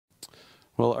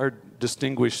Well, our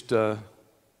distinguished,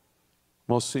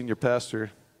 most senior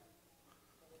pastor,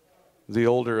 the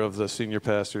older of the senior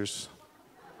pastors,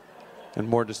 and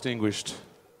more distinguished.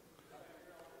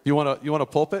 You want a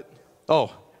pulpit?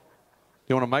 Oh,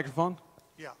 you want a microphone?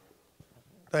 Yeah.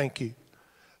 Thank you.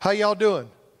 How y'all doing?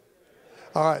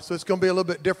 All right, so it's going to be a little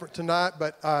bit different tonight,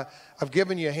 but I've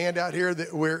given you a handout here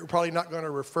that we're probably not going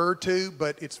to refer to,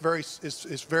 but it's very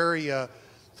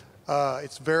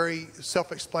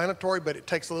self-explanatory, but it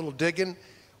takes a little digging.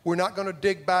 We're not going to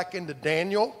dig back into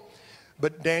Daniel,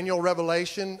 but Daniel,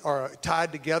 Revelation are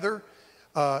tied together,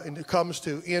 and it comes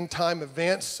to end-time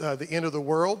events, the end of the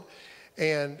world,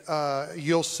 and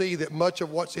you'll see that much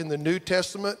of what's in the New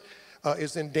Testament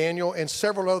is in Daniel and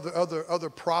several other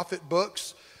prophet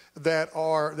books that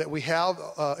we have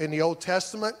in the Old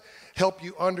Testament help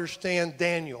you understand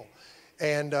Daniel.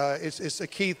 And it's a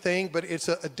key thing, but it's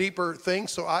a deeper thing.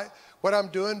 So what I'm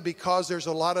doing, because there's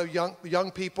a lot of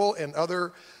young people and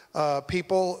other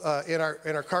people in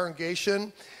our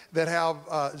congregation that have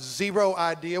zero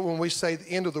idea. When we say the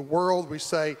end of the world, we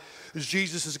say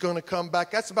Jesus is going to come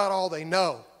back. That's about all they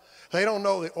know. They don't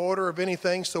know the order of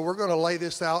anything. So we're going to lay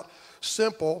this out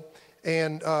simple,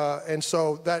 and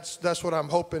so that's what I'm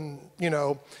hoping,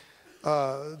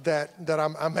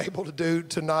 that I'm able to do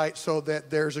tonight, so that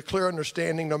there's a clear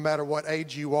understanding, no matter what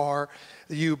age you are,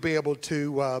 you be able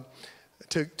to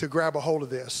grab a hold of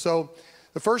this. So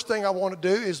the first thing I want to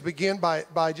do is begin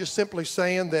by just simply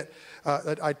saying that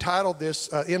I titled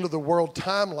this End of the World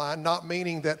Timeline, not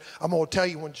meaning that I'm going to tell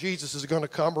you when Jesus is going to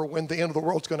come or when the end of the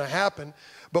world's going to happen,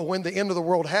 but when the end of the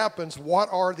world happens, what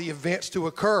are the events to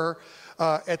occur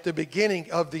at the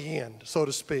beginning of the end, so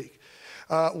to speak.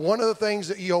 One of the things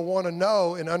that you'll want to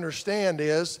know and understand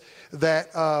is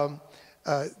that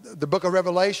the book of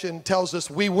Revelation tells us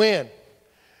we win.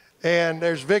 And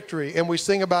there's victory, and we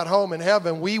sing about home in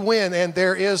heaven. We win, and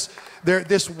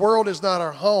this world is not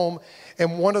our home.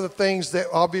 And one of the things that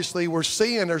obviously we're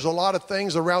seeing, there's a lot of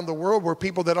things around the world where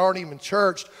people that aren't even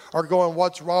churched are going,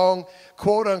 what's wrong?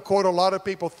 Quote unquote, a lot of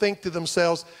people think to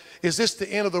themselves, is this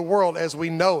the end of the world as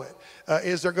we know it?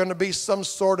 Is there going to be some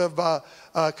sort of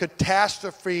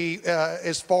catastrophe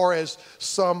as far as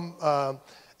some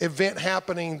event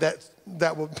happening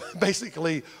that will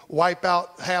basically wipe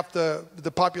out half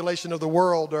the population of the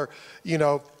world, or,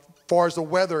 as far as the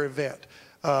weather event?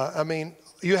 I mean,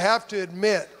 you have to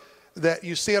admit that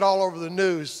you see it all over the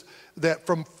news, that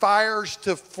from fires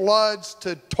to floods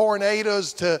to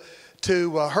tornadoes to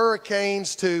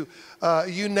hurricanes to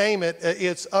you name it,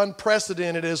 it's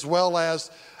unprecedented, as well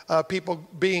as people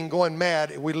going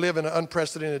mad. We live in an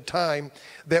unprecedented time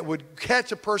that would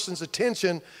catch a person's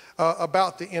attention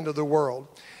about the end of the world.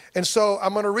 And so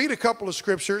I'm going to read a couple of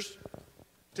scriptures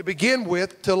to begin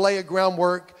with, to lay a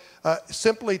groundwork,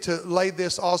 simply to lay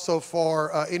this also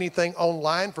for anything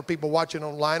online. For people watching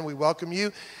online, we welcome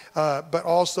you. But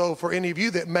also for any of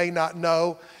you that may not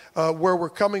know where we're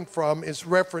coming from, is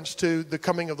reference to the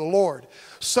coming of the Lord.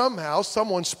 Somehow,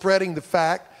 someone's spreading the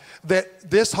fact that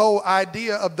this whole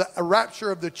idea of the rapture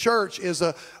of the church is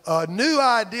a new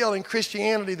ideal in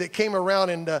Christianity that came around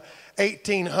in the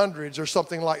 1800s or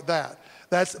something like that.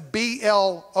 That's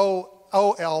BLOOLOGNAE,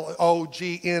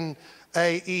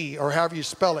 or however you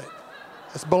spell it.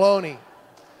 That's baloney.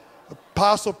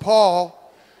 Apostle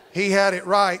Paul, he had it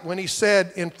right when he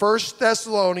said in 1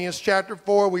 Thessalonians chapter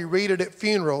 4, we read it at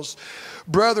funerals,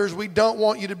 brothers, we don't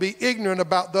want you to be ignorant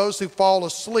about those who fall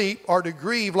asleep or to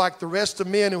grieve like the rest of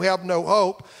men who have no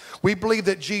hope. We believe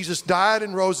that Jesus died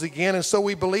and rose again, and so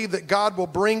we believe that God will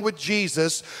bring with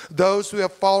Jesus those who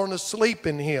have fallen asleep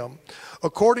in him.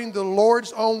 According to the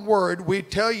Lord's own word, we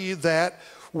tell you that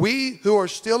we who are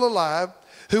still alive,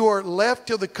 who are left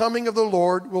till the coming of the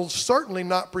Lord, will certainly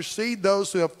not precede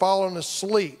those who have fallen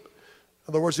asleep.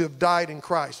 In other words, who have died in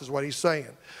Christ, is what he's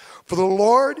saying. For the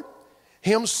Lord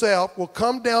himself will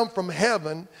come down from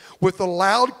heaven with a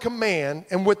loud command,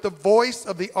 and with the voice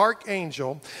of the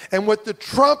archangel, and with the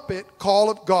trumpet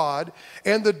call of God,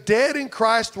 and the dead in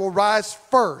Christ will rise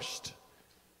first.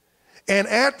 And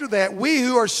after that, we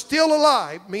who are still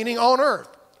alive, meaning on earth,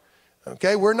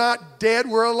 okay, we're not dead,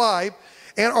 we're alive,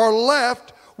 and are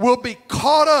left will be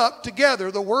caught up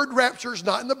together. The word rapture is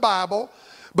not in the Bible,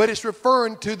 but it's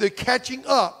referring to the catching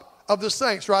up of the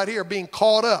saints right here, being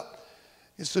caught up.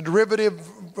 It's a derivative,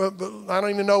 I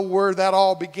don't even know where that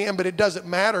all began, but it doesn't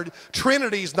matter.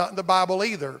 Trinity is not in the Bible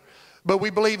either. But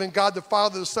we believe in God the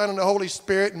Father, the Son, and the Holy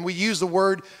Spirit, and we use the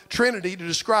word Trinity to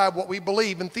describe what we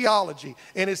believe in theology,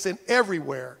 and it's in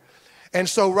everywhere. And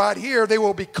so right here, they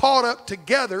will be caught up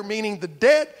together, meaning the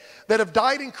dead that have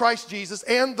died in Christ Jesus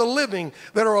and the living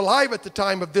that are alive at the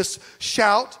time of this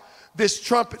shout this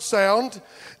trumpet sound,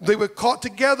 they were caught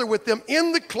together with them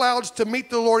in the clouds to meet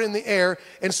the Lord in the air,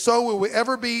 and so will we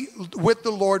ever be with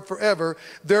the Lord forever.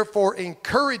 Therefore,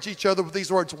 encourage each other with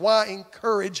these words. Why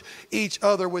encourage each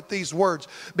other with these words?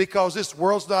 Because this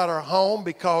world's not our home,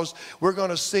 because we're going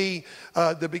to see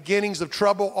the beginnings of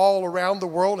trouble all around the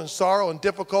world, and sorrow and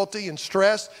difficulty and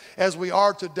stress as we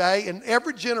are today. In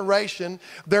every generation,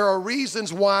 there are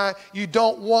reasons why you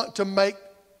don't want to make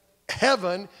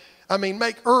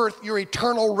make earth your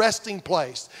eternal resting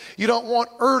place. You don't want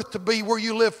earth to be where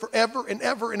you live forever and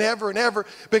ever and ever and ever,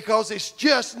 because it's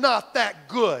just not that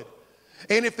good.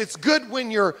 And if it's good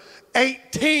when you're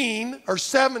 18 or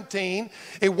 17,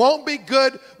 it won't be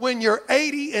good when you're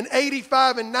 80 and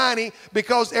 85 and 90,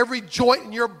 because every joint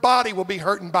in your body will be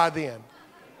hurting by then.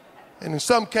 And in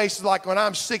some cases, like when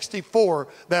I'm 64,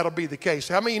 that'll be the case.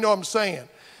 How many of you know what I'm saying?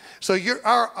 So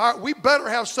we better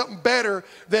have something better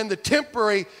than the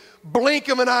temporary blink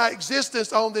of an eye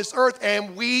existence on this earth,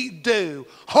 and we do.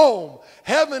 Home.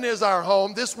 Heaven is our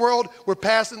home. This world we're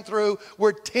passing through,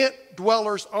 we're tent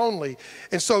dwellers only.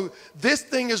 And so this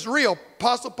thing is real.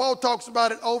 Apostle Paul talks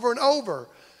about it over and over.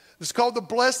 It's called the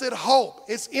blessed hope.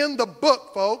 It's in the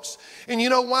book, folks. And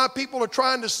you know why people are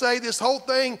trying to say this whole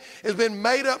thing has been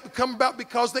made up, come about?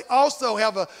 Because they also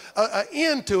have an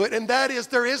end to it, and that is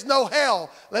there is no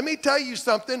hell. Let me tell you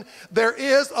something. There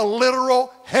is a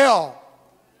literal hell.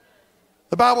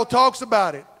 The Bible talks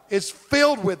about it. It's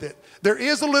filled with it. There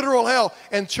is a literal hell.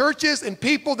 And churches and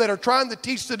people that are trying to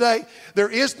teach today,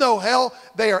 there is no hell,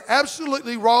 they are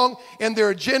absolutely wrong, and their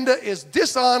agenda is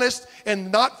dishonest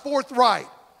and not forthright.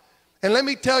 And let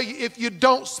me tell you, if you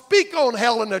don't speak on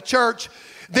hell in the church,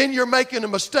 then you're making a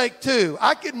mistake too.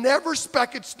 I could never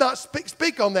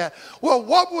speak on that. Well,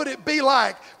 what would it be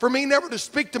like for me never to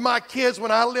speak to my kids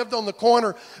when I lived on the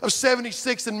corner of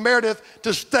 76 and Meredith,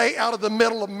 to stay out of the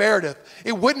middle of Meredith?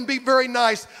 It wouldn't be very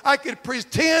nice. I could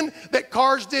pretend that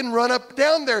cars didn't run up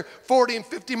down there 40 and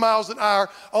 50 miles an hour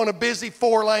on a busy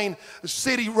 4-lane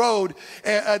city road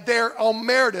there on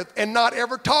Meredith and not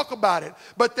ever talk about it.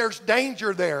 But there's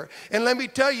danger there. And let me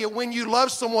tell you, when you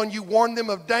love someone, you warn them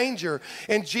of danger.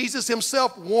 And Jesus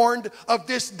himself warned of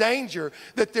this danger,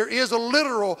 that there is a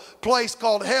literal place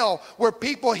called hell where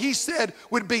people, he said,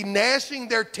 would be gnashing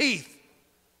their teeth.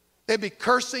 They'd be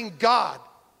cursing God,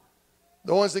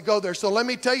 the ones that go there. So let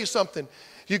me tell you something.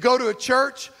 You go to a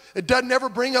church, it doesn't ever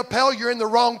bring up hell, you're in the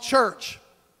wrong church.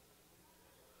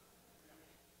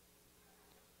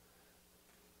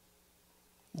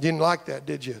 You didn't like that,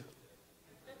 did you?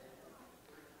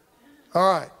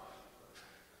 All right.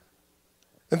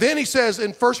 And then he says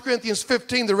in 1 Corinthians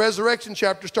 15, the resurrection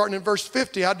chapter, starting in verse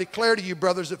 50, I declare to you,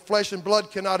 brothers, that flesh and blood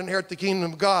cannot inherit the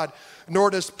kingdom of God, nor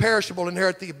does perishable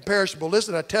inherit the imperishable.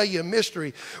 Listen, I tell you a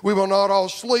mystery. We will not all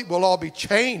sleep. We'll all be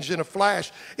changed in a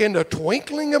flash, in the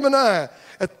twinkling of an eye,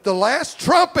 at the last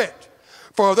trumpet.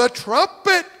 For the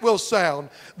trumpet will sound,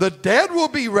 the dead will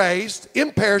be raised,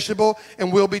 imperishable,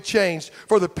 and will be changed.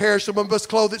 For the perishable must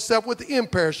clothe itself with the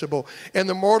imperishable, and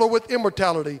the mortal with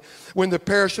immortality. When the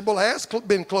perishable has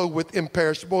been clothed with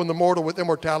imperishable, and the mortal with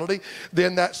immortality,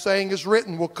 then that saying is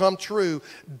written will come true.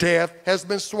 Death has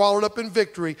been swallowed up in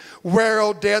victory. Where,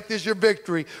 O death, is your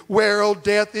victory? Where, O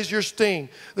death, is your sting?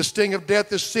 The sting of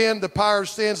death is sin, the power of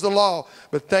sin is the law.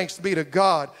 But thanks be to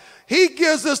God, he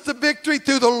gives us the victory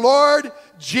through the Lord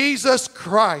Jesus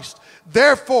Christ.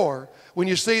 Therefore, when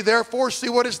you see therefore, see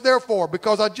what it's there for.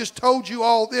 Because I just told you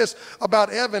all this about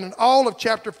heaven and all of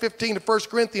chapter 15 of 1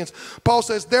 Corinthians. Paul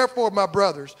says, therefore, my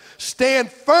brothers,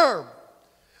 stand firm.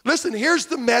 Listen, here's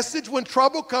the message when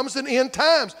trouble comes in end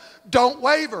times. Don't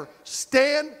waver.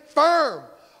 Stand firm.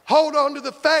 Hold on to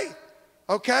the faith.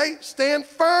 Okay? Stand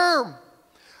firm.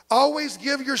 Always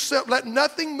give yourself, let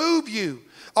nothing move you.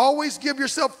 Always give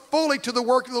yourself fully to the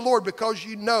work of the Lord, because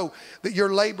you know that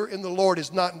your labor in the Lord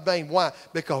is not in vain. Why?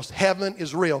 Because heaven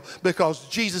is real. Because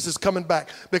Jesus is coming back.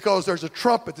 Because there's a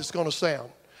trumpet that's going to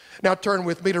sound. Now turn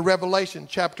with me to Revelation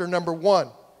chapter number 1,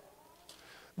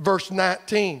 verse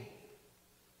 19.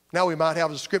 Now we might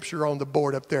have the scripture on the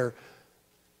board up there,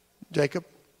 Jacob.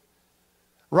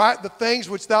 Write the things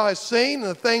which thou hast seen, and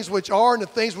the things which are, and the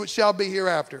things which shall be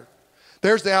hereafter.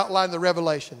 There's the outline of the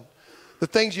Revelation. The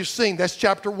things you've seen, that's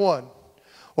chapter 1.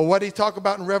 Well, what did he talk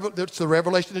about in it's the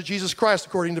revelation of Jesus Christ,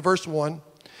 according to verse 1.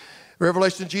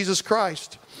 Revelation of Jesus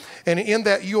Christ. And in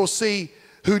that you'll see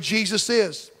who Jesus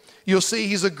is. You'll see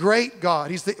he's a great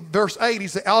God. Verse 8,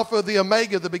 he's the Alpha, the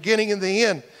Omega, the beginning and the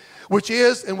end, which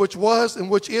is and which was and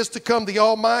which is to come, the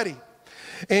Almighty.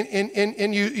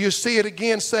 And you see it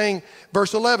again saying,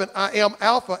 verse 11, I am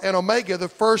Alpha and Omega, the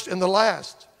first and the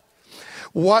last.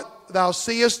 What thou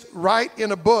seest, write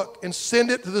in a book and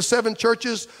send it to the 7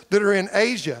 churches that are in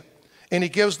Asia. And he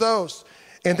gives those.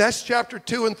 And that's chapter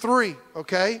 2 and 3,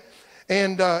 okay?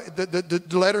 And the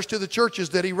letters to the churches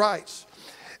that he writes.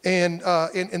 And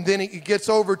then he gets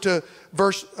over to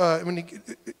verse,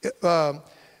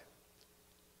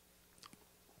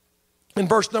 in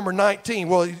verse number 19,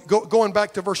 well, going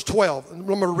back to verse 12, I'm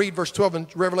going to read verse 12 in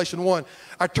Revelation 1.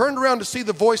 I turned around to see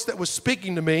the voice that was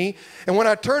speaking to me, and when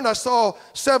I turned, I saw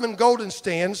 7 golden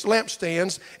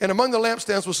lampstands, and among the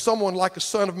lampstands was someone like a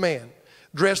son of man,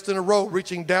 dressed in a robe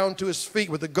reaching down to his feet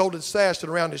with a golden sash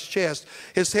around his chest.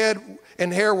 His head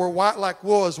and hair were white like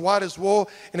wool, as white as wool,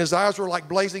 and his eyes were like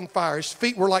blazing fire. His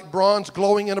feet were like bronze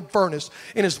glowing in a furnace,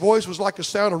 and his voice was like the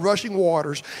sound of rushing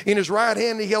waters. In his right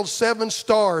hand he held 7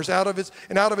 stars, and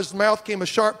out of his mouth came a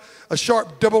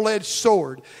sharp double-edged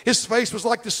sword. His face was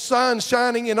like the sun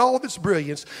shining in all of its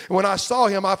brilliance. And when I saw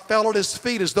him, I fell at his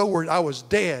feet as though I was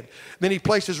dead. Then he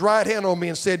placed his right hand on me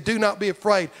and said, do not be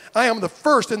afraid. I am the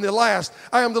first and the last.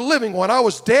 I am the living one. I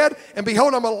was dead, and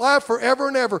behold, I'm alive forever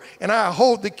and ever, and I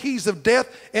hold the keys of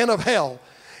death and of hell.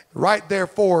 Write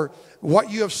therefore what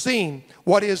you have seen,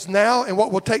 what is now, and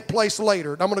what will take place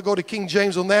later. And I'm going to go to King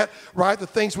James on that. Write the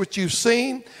things which you've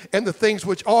seen, and the things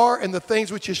which are, and the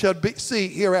things which you shall see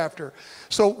hereafter.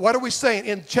 So what are we saying?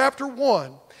 In chapter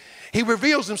 1, he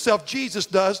reveals himself, Jesus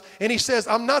does, and he says,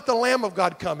 I'm not the Lamb of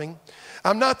God coming.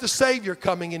 I'm not the Savior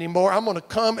coming anymore. I'm going to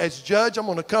come as judge. I'm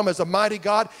going to come as a mighty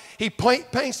God. He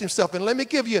paints himself. And let me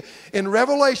give you, in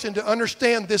Revelation, to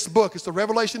understand this book, it's the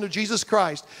revelation of Jesus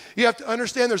Christ. You have to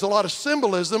understand there's a lot of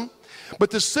symbolism,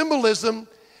 but the symbolism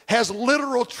has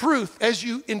literal truth as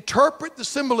you interpret the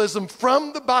symbolism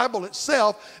from the Bible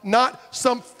itself, not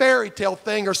some fairy tale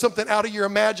thing or something out of your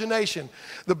imagination.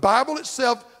 The Bible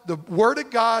itself, the Word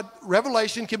of God,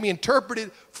 Revelation, can be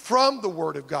interpreted from the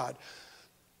Word of God.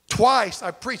 Twice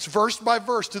I preached verse by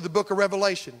verse to the book of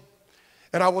Revelation.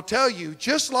 And I will tell you,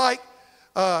 just like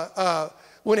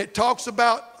when it talks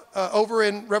about over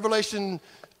in Revelation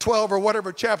 12 or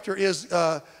whatever chapter is,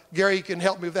 Gary, you can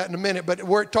help me with that in a minute, but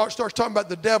where it starts talking about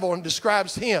the devil and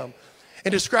describes him,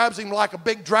 and describes him like a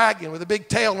big dragon with a big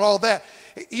tail and all that.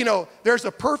 You know, there's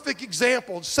a perfect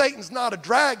example. Satan's not a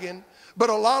dragon, but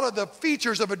a lot of the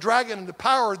features of a dragon and the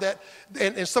power that,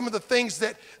 and some of the things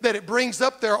that it brings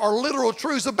up there are literal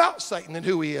truths about Satan and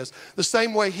who he is. The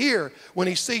same way here, when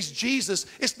he sees Jesus,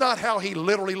 it's not how he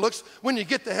literally looks. When you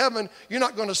get to heaven, you're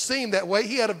not going to see him that way.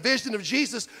 He had a vision of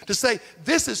Jesus to say,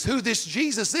 this is who this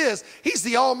Jesus is. He's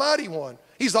the Almighty One.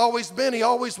 He's always been, he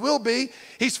always will be.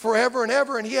 He's forever and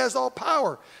ever, and he has all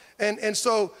power. And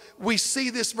so we see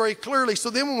this very clearly. So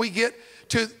then when we get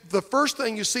to the first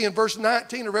thing you see in verse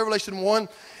 19 of Revelation 1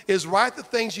 is write the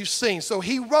things you've seen. So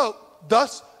he wrote,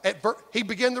 he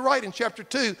began to write in chapter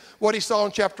 2 what he saw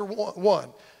in chapter 1.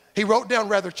 He wrote down,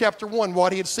 chapter 1,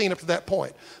 what he had seen up to that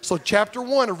point. So chapter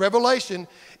 1 of Revelation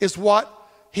is what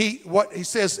he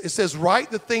says. It says,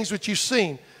 write the things which you've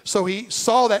seen. So he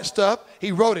saw that stuff.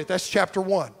 He wrote it. That's chapter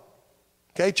 1.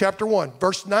 Okay, chapter 1.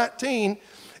 Verse 19,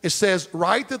 it says,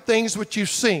 write the things which you've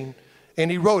seen.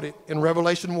 And he wrote it in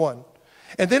Revelation 1.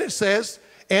 And then it says,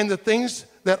 and the things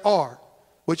that are,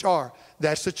 which are.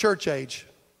 That's the church age.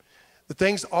 The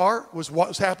things are was what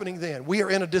was happening then. We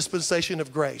are in a dispensation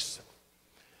of grace.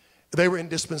 They were in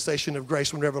dispensation of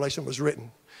grace when Revelation was written.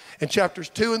 And chapters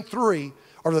 2 and 3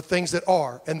 are the things that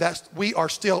are. And we are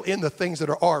still in the things that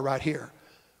are right here.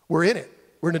 We're in it.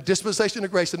 We're in a dispensation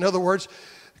of grace. In other words,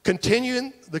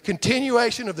 the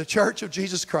continuation of the church of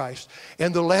Jesus Christ.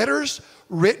 And the letters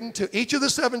written to each of the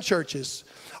 7 churches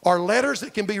are letters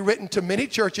that can be written to many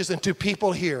churches and to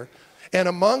people here. And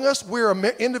among us, we're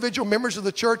individual members of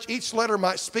the church. Each letter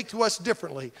might speak to us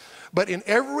differently. But in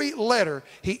every letter,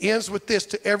 he ends with this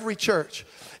to every church.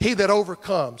 He that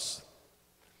overcomes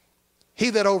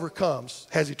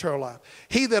has eternal life.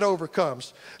 He that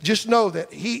overcomes. Just know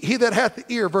that he that hath the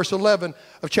ear, verse 11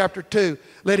 of chapter 2,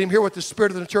 let him hear what the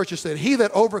Spirit of the church has said. He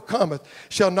that overcometh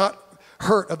shall not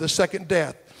hurt of the second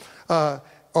death.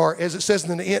 Or as it says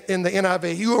in the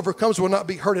NIV, he who overcomes will not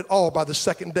be hurt at all by the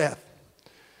second death.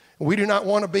 We do not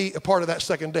want to be a part of that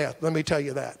second death. Let me tell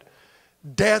you that.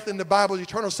 Death in the Bible is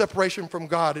eternal separation from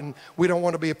God, and we don't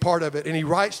want to be a part of it. And he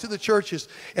writes to the churches,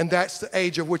 and that's the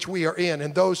age of which we are in.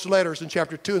 And those letters in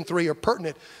chapter 2 and 3 are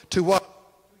pertinent to what?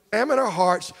 Examine our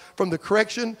hearts from the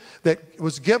correction that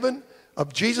was given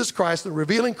of Jesus Christ, the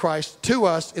revealing Christ to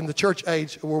us in the church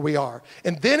age where we are.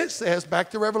 And then it says, back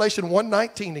to Revelation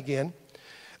 1:19 again,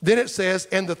 then it says,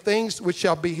 and the things which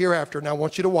shall be hereafter. Now I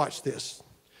want you to watch this.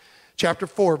 Chapter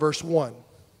 4, verse 1.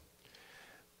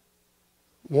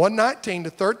 1:19,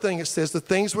 the third thing it says, the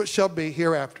things which shall be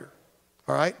hereafter.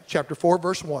 All right, chapter 4,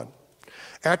 verse 1.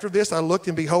 After this I looked,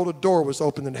 and behold, a door was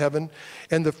opened in heaven,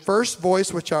 and the first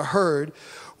voice which I heard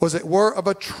was it were of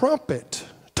a trumpet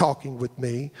talking with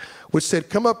me, which said,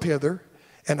 Come up hither,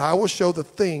 and I will show the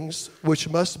things which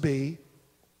must be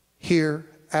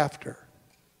hereafter.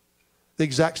 The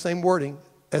exact same wording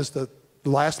as the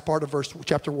last part of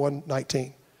chapter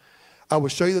 1:19. I will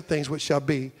show you the things which shall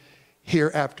be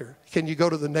hereafter. Can you go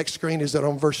to the next screen? Is that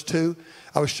on verse 2?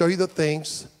 I will show you the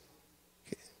things.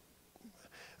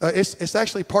 It's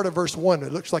actually part of verse 1.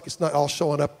 It looks like it's not all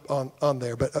showing up on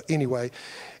there. But anyway,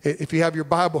 if you have your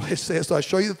Bible, it says, so I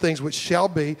show you the things which shall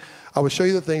be. I will show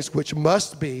you the things which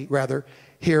must be, rather,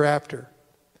 hereafter.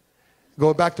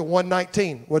 Going back to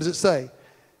 1:19, what does it say?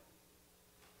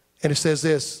 And it says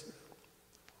this,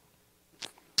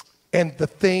 and the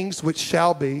things which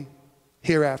shall be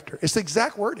hereafter. It's the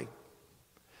exact wording.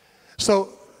 So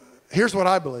here's what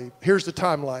I believe. Here's the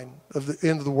timeline of the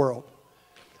end of the world.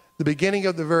 The beginning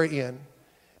of the very end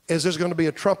is there's going to be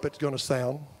a trumpet going to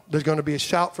sound. There's going to be a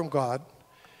shout from God.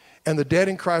 And the dead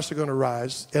in Christ are going to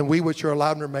rise. And we which are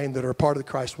alive and remain that are a part of the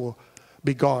Christ will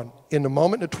be gone. In the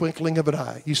moment, in the twinkling of an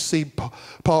eye. You see,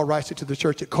 Paul writes it to the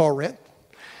church at Corinth.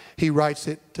 He writes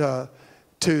it to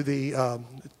the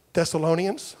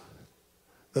Thessalonians,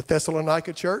 the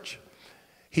Thessalonica church.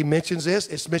 He mentions this.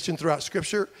 It's mentioned throughout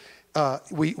Scripture.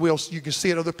 You can see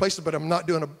it other places, but I'm not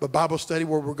doing a Bible study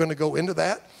where we're going to go into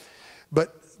that.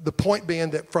 But the point being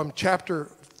that from chapter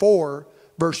 4,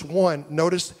 verse 1,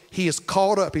 notice he is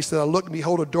called up. He said, I looked and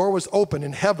behold, a door was open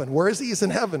in heaven. Where is he? He's in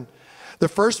heaven. The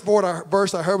first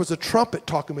verse I heard was a trumpet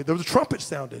talking to me. There was a trumpet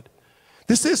sounded.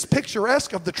 This is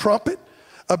picturesque of the trumpet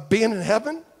of being in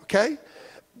heaven, okay?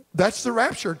 That's the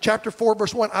rapture. Chapter 4,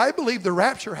 verse 1. I believe the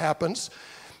rapture happens.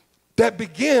 That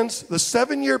begins the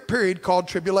 7-year period called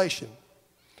tribulation.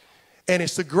 And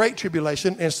it's the great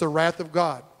tribulation, and it's the wrath of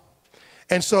God.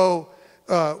 And so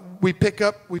we pick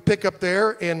up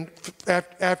there, and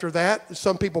after that,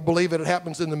 some people believe that it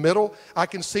happens in the middle. I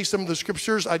can see some of the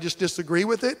scriptures. I just disagree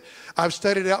with it. I've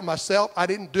studied it out myself. I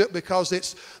didn't do it because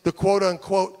it's the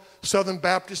quote-unquote Southern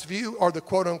Baptist view or the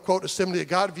quote-unquote Assembly of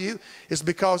God view. It's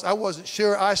because I wasn't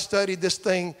sure. I studied this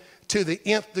thing to the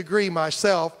nth degree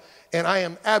myself. And I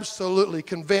am absolutely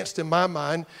convinced in my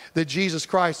mind that Jesus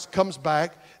Christ comes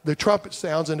back, the trumpet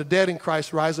sounds, and the dead in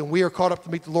Christ rise, and we are caught up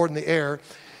to meet the Lord in the air.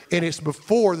 And it's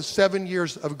before the 7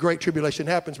 years of great tribulation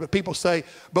happens. But people say,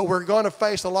 but we're going to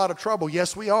face a lot of trouble.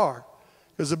 Yes, we are.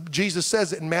 Because Jesus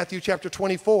says it in Matthew chapter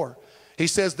 24. He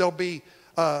says there'll be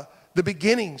the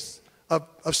beginnings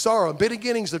of sorrow, and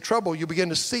beginnings of trouble. You begin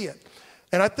to see it.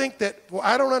 And I think that, well,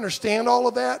 I don't understand all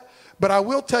of that. But I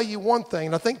will tell you one thing,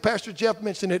 and I think Pastor Jeff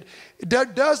mentioned it. There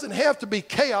doesn't have to be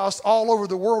chaos all over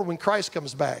the world when Christ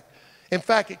comes back. In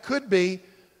fact, it could be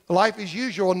life as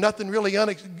usual, nothing really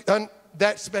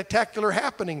that spectacular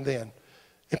happening then.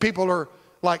 And people are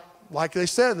like they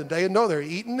said, the day of Noah, they're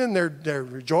eating and they're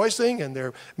rejoicing and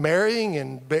they're marrying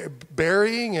and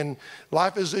burying, and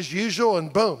life is as usual,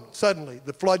 and boom, suddenly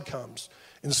the flood comes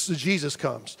and Jesus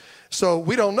comes. So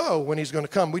we don't know when he's going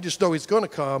to come. We just know he's going to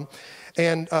come.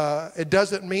 And it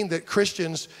doesn't mean that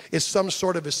Christians is some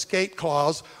sort of escape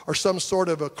clause or some sort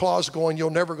of a clause going, you're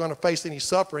never going to face any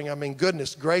suffering. I mean,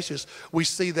 goodness gracious, we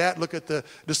see that. Look at the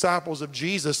disciples of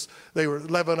Jesus. They were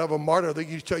 11 of them martyred.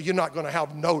 You're not going to have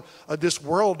this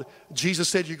world. Jesus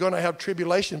said you're going to have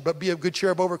tribulation, but be of good cheer,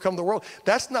 have overcome the world.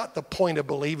 That's not the point of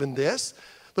believing this.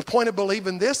 The point of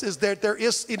believing this is that there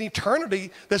is an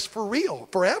eternity that's for real,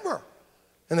 forever.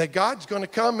 And that God's going to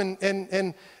come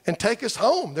and take us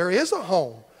home. There is a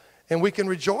home. And we can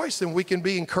rejoice and we can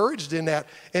be encouraged in that.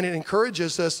 And it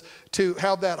encourages us to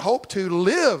have that hope to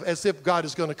live as if God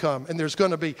is going to come. And there's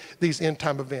going to be these end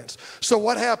time events. So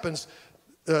what happens?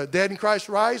 Dead in Christ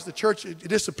rise, the church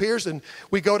disappears, and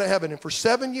we go to heaven. And for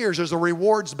 7 years, there's a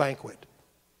rewards banquet.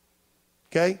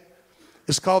 Okay?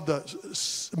 It's called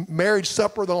the marriage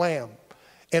supper of the Lamb.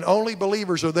 And only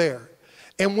believers are there.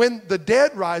 And when the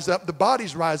dead rise up, the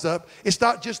bodies rise up, it's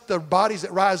not just the bodies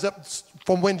that rise up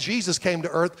from when Jesus came to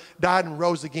earth, died and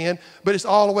rose again, but it's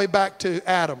all the way back to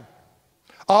Adam.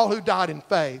 All who died in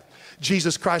faith,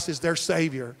 Jesus Christ is their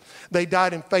Savior. They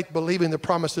died in faith believing the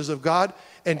promises of God,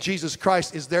 and Jesus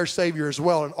Christ is their Savior as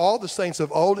well. And all the saints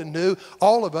of old and new,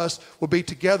 all of us will be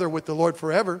together with the Lord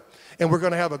forever. And we're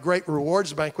going to have a great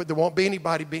rewards banquet. There won't be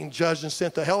anybody being judged and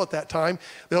sent to hell at that time.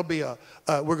 There'll be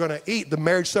we're going to eat the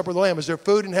marriage supper of the Lamb. Is there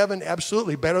food in heaven?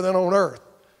 Absolutely, better than on earth.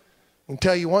 I can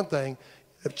tell you one thing.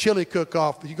 If chili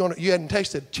cook-off, you hadn't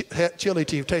tasted chili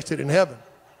till you've tasted it in heaven.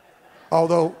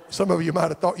 Although some of you might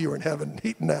have thought you were in heaven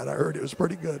eating that. I heard it was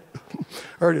pretty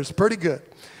good.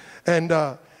 And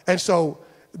so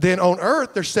then on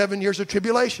earth, there's 7 years of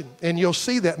tribulation. And you'll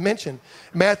see that mentioned.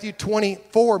 Matthew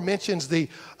 24 mentions the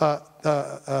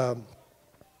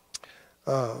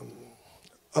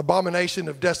abomination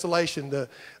of desolation,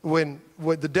 when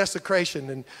the desecration,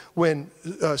 and when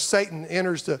Satan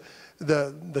enters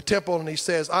the temple and he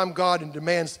says, I'm God, and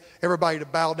demands everybody to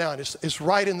bow down. It's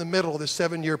right in the middle of the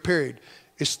 7-year period.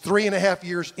 It's 3.5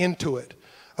 years into it,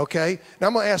 okay? Now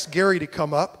I'm going to ask Gary to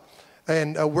come up,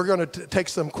 and we're going to take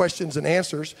some questions and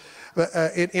answers.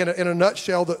 In a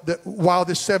nutshell, while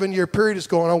this 7-year period is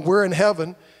going on, we're in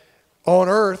heaven. On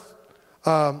earth,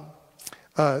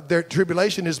 their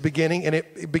tribulation is beginning, and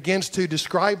it begins to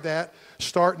describe that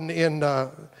starting in,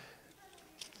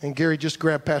 and Gary just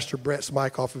grabbed Pastor Brett's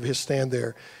mic off of his stand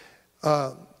there.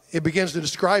 It begins to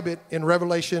describe it in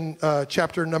Revelation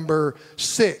chapter number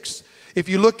 6. If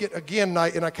you look at, again,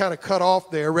 and I kind of cut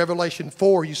off there, Revelation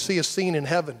 4, you see a scene in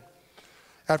heaven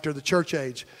after the church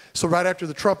age. So right after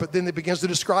the trumpet, then it begins to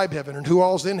describe heaven and who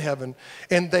all's in heaven.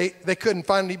 And they couldn't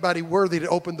find anybody worthy to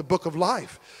open the book of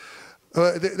life.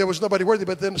 There was nobody worthy,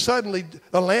 but then suddenly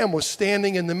a lamb was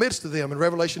standing in the midst of them in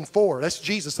Revelation 4. That's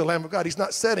Jesus, the Lamb of God. He's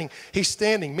not sitting, he's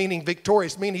standing, meaning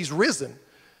victorious, meaning he's risen.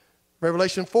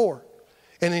 Revelation 4.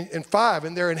 And in 5,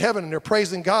 and they're in heaven, and they're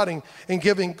praising God and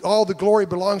giving all the glory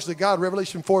belongs to God,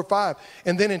 Revelation 4, 5.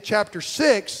 And then in chapter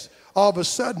 6, all of a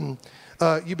sudden,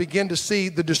 you begin to see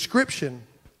the description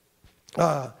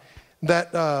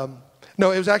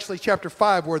no, it was actually chapter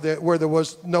 5 where there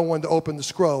was no one to open the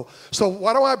scroll. So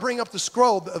why do I bring up the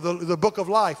scroll, the book of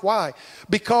life? Why?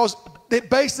 Because it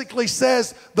basically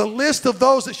says the list of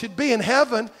those that should be in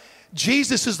heaven.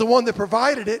 Jesus is the one that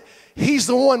provided it. He's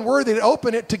the one worthy to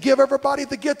open it to give everybody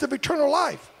the gift of eternal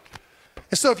life.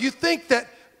 And so if you think that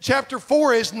chapter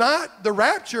 4 is not the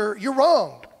rapture, you're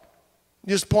wrong.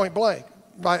 Just point blank.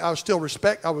 I will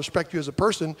respect you as a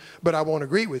person, but I won't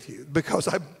agree with you because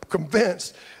I'm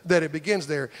convinced that it begins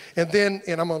there. And I'm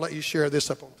going to let you share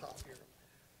this up on top here.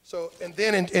 So, and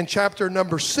then in chapter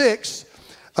number 6,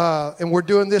 and we're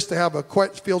doing this to have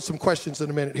field some questions in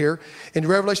a minute here. In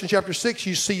Revelation chapter 6,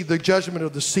 you see the judgment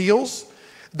of the seals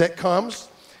that comes.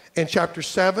 In chapter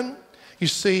 7, you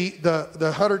see the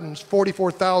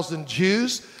 144,000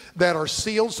 Jews that are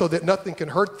sealed so that nothing can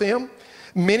hurt them.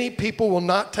 Many people will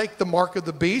not take the mark of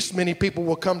the beast. Many people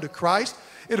will come to Christ.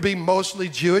 It'll be mostly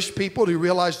Jewish people who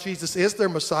realize Jesus is their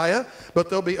Messiah, but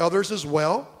there'll be others as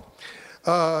well.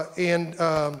 And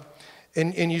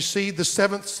you see the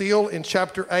 7th seal in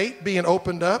chapter 8 being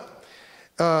opened up.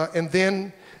 And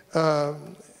then the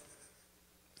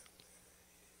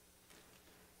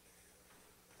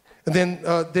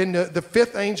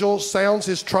 5th angel sounds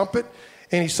his trumpet,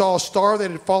 and he saw a star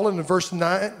that had fallen in verse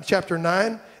 9, chapter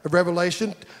 9 of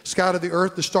Revelation. Sky to the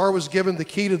earth, the star was given the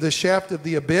key to the shaft of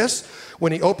the abyss.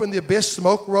 When he opened the abyss,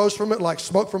 smoke rose from it like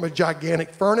smoke from a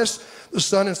gigantic furnace. The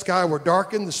sun and sky were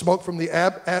darkened, the smoke from the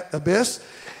abyss.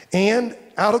 And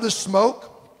out of the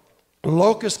smoke,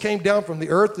 locusts came down from the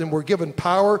earth and were given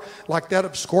power like that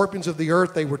of scorpions of the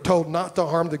earth. They were told not to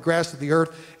harm the grass of the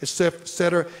earth,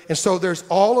 etc. And so there's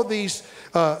all of these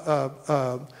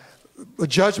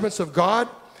judgments of God.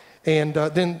 And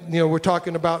then, we're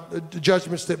talking about the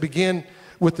judgments that begin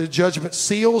with the judgment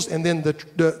seals, and then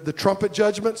the trumpet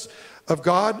judgments of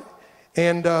God.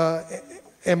 And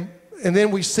then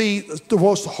we see the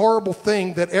most horrible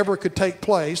thing that ever could take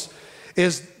place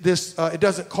is this. It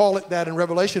doesn't call it that in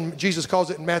Revelation. Jesus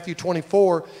calls it in Matthew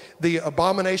 24, the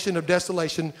abomination of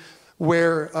desolation,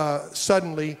 where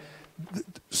suddenly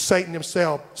Satan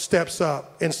himself steps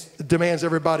up and demands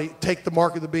everybody take the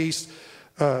mark of the beast,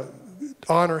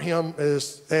 honor him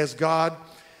as God.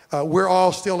 We're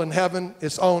all still in heaven.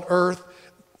 It's on earth.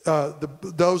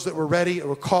 Those that were ready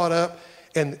were caught up,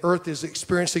 and earth is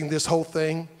experiencing this whole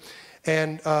thing.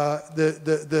 And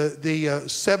the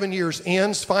 7 years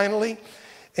ends finally.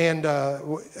 And there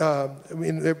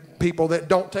are people that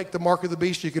don't take the mark of the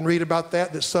beast. You can read about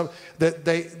that.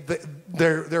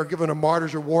 They're given a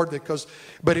martyr's reward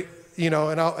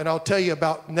and I'll tell you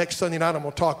about next Sunday night. I'm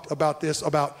going to talk about this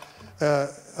about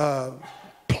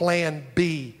Plan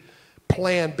B.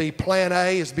 Plan B. Plan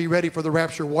A is be ready for the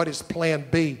rapture. What is Plan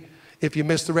B? If you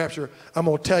miss the rapture, I'm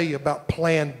going to tell you about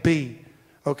Plan B.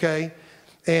 Okay?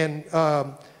 And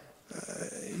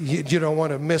you don't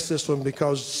want to miss this one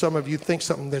because some of you think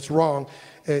something that's wrong.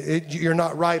 You're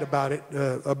not right about it,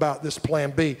 about this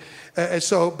Plan B.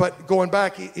 But going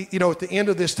back, at the end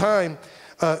of this time,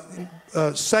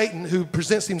 Satan, who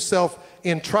presents himself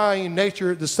in triune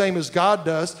nature the same as God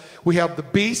does, we have the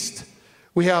beast,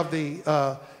 we have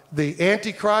the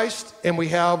Antichrist, and we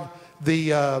have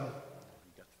the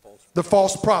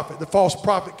false prophet. The false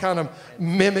prophet kind of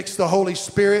mimics the Holy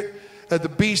Spirit. The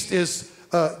beast is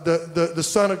the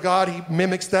Son of God. He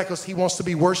mimics that because he wants to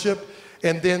be worshiped.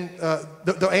 And then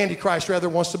the Antichrist rather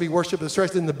wants to be worshiped,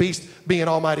 especially in the beast being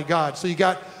Almighty God. So you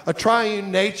got a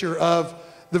triune nature of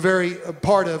the very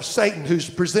part of Satan who's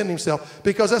presenting himself,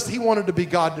 because he wanted to be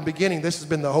God in the beginning. This has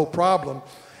been the whole problem.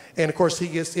 And of course,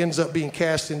 he ends up being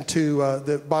cast into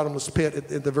the bottomless pit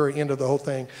at the very end of the whole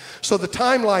thing. So the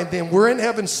timeline then, we're in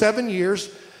heaven 7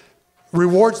 years,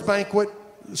 rewards banquet,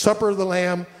 supper of the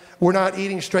Lamb. We're not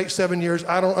eating straight 7 years.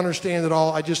 I don't understand it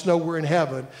all. I just know we're in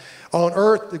heaven. On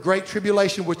earth, the great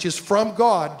tribulation, which is from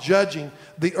God, judging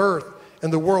the earth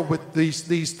and the world with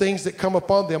these things that come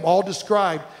upon them, all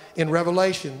described in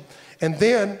Revelation. And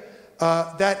then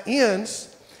that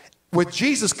ends with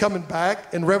Jesus coming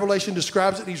back, and Revelation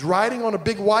describes it. He's riding on a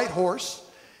big white horse,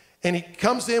 and he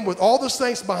comes in with all the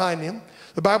saints behind him.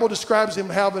 The Bible describes him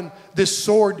having this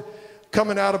sword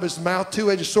coming out of his mouth,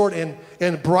 two-edged sword,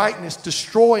 and brightness,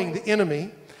 destroying the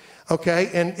enemy. Okay,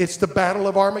 and it's the Battle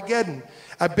of Armageddon.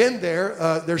 I've been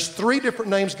there. There's 3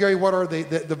 different names. Gary, what are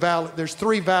the valley? There's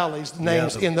 3 valleys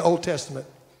names in the Old Testament.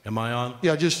 Am I on?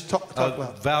 Yeah, just talk about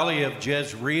it. Valley of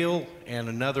Jezreel, and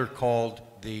another called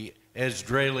the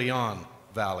Esdraelon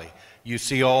Valley. You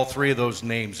see all 3 of those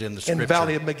names in the scripture. And the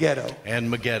Valley of Megiddo. And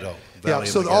Megiddo. Yeah,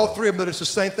 so all 3 of them, but it's the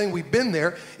same thing. We've been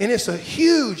there, and it's a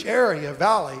huge area,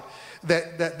 valley,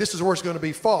 that this is where it's going to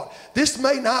be fought. This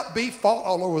may not be fought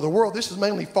all over the world. This is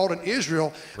mainly fought in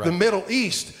Israel, the Middle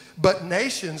East, but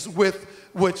nations with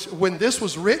which, when this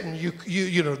was written,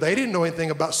 you know, they didn't know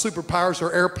anything about superpowers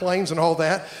or airplanes and all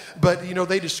that, but you know,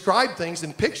 they described things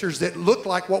in pictures that looked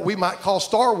like what we might call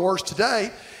Star Wars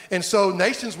today. And so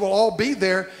nations will all be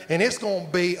there, and it's going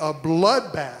to be a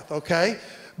bloodbath, okay?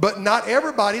 But not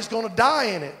everybody's going to die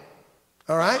in it,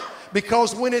 all right?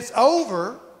 Because when it's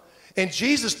over and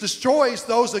Jesus destroys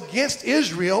those against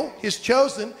Israel, his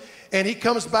chosen, and he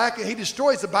comes back and he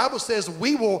destroys, the Bible says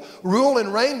we will rule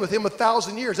and reign with him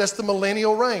 1,000 years. That's the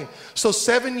millennial reign. So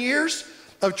 7 years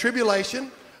of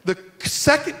tribulation, the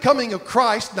second coming of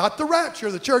Christ, not the rapture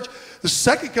of the church, the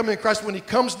second coming of Christ, when he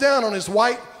comes down on his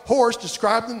white horse,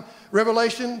 described in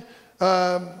Revelation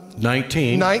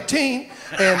 19.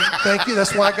 And thank you,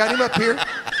 that's why I got him up here.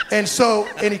 And so,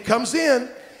 and he comes in,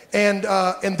 and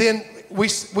then we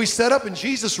set up, and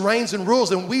Jesus reigns and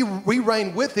rules, and we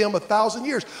reign with him 1,000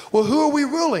 years. Well, who are we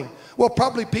ruling? Well,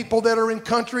 probably people that are in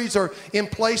countries or in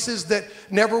places that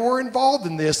never were involved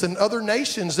in this, and other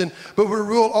nations, but we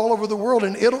rule all over the world,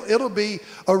 and it'll be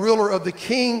a ruler of the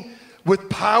King with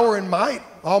power and might.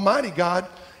 Almighty God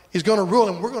is going to rule,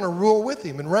 and we're going to rule with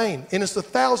him and reign. And it's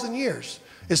 1,000 years.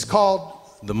 It's called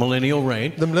the millennial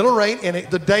reign. The millennial reign, and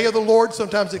the day of the Lord,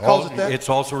 sometimes it calls it that. It's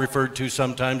also referred to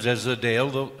sometimes as the day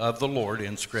of the Lord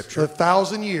in Scripture.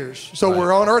 1,000 years. So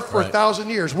we're on earth for 1,000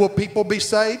 years. Will people be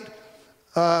saved?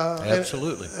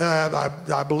 Absolutely.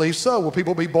 I believe so. Will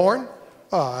people be born?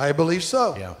 I believe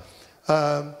so.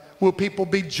 Yeah. Will people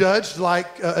be judged like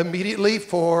immediately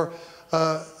for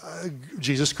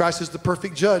Jesus Christ is the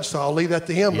perfect judge, so I'll leave that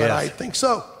to him, but I think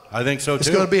so. I think so too. It's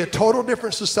going to be a total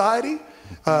different society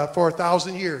for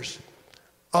 1,000 years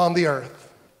on the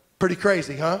earth. Pretty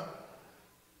crazy, huh?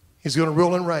 He's going to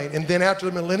rule and reign. And then after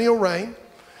the millennial reign,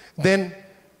 then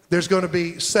there's going to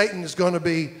be, Satan is going to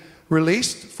be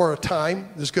released for a time.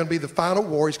 There's going to be the final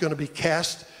war. He's going to be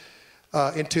cast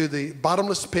into the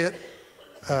bottomless pit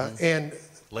and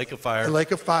lake of fire.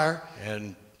 Lake of fire.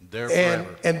 And there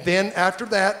forever. And then after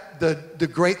that, the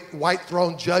great white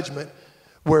throne judgment,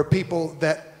 where people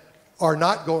that are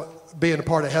not being a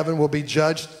part of heaven will be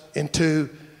judged into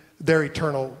their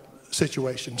eternal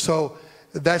situation. So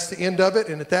that's the end of it.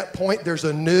 And at that point, there's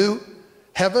a new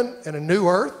heaven and a new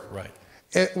earth. Right.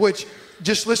 Which,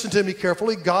 just listen to me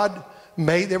carefully, God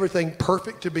made everything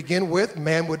perfect to begin with.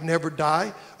 Man would never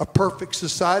die. A perfect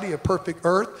society, a perfect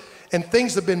earth. And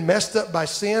things have been messed up by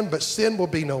sin, but sin will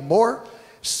be no more.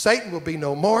 Satan will be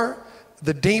no more.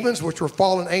 The demons, which were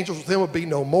fallen angels with him, will be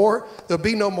no more. There'll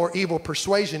be no more evil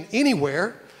persuasion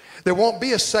anywhere. There won't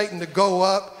be a Satan to go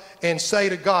up and say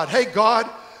to God, hey, God,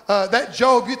 that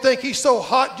Job, you think he's so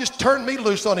hot, just turn me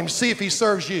loose on him, see if he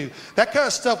serves you. That kind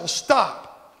of stuff will stop.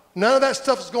 None of that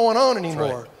stuff is going on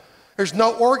anymore. Right. There's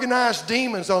no organized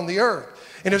demons on the earth.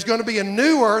 And there's going to be a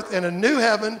new earth and a new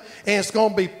heaven, and it's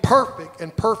going to be perfect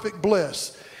and perfect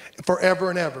bliss forever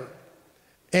and ever.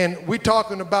 And we're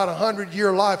talking about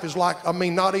 100-year life is like, I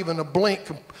mean, not even a blink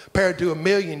compared to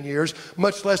 1,000,000 years,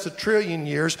 much less 1,000,000,000,000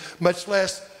 years, much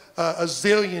less a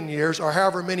zillion years, or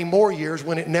however many more years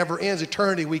when it never ends.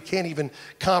 Eternity we can't even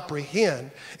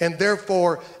comprehend. And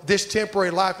therefore, this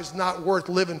temporary life is not worth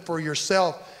living for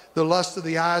yourself the lust of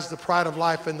the eyes, the pride of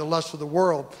life, and the lust of the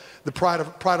world, the pride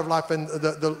of life, and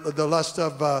the lust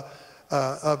of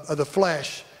the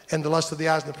flesh, and the lust of the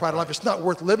eyes and the pride of life. It's not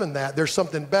worth living that. There's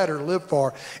something better to live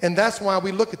for. And that's why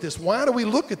we look at this. Why do we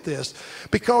look at this?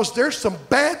 Because there's some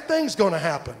bad things going to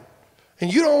happen.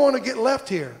 And you don't want to get left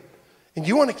here. And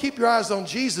you want to keep your eyes on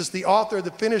Jesus, the author,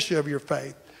 the finisher of your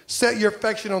faith. Set your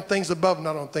affection on things above,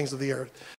 not on things of the earth.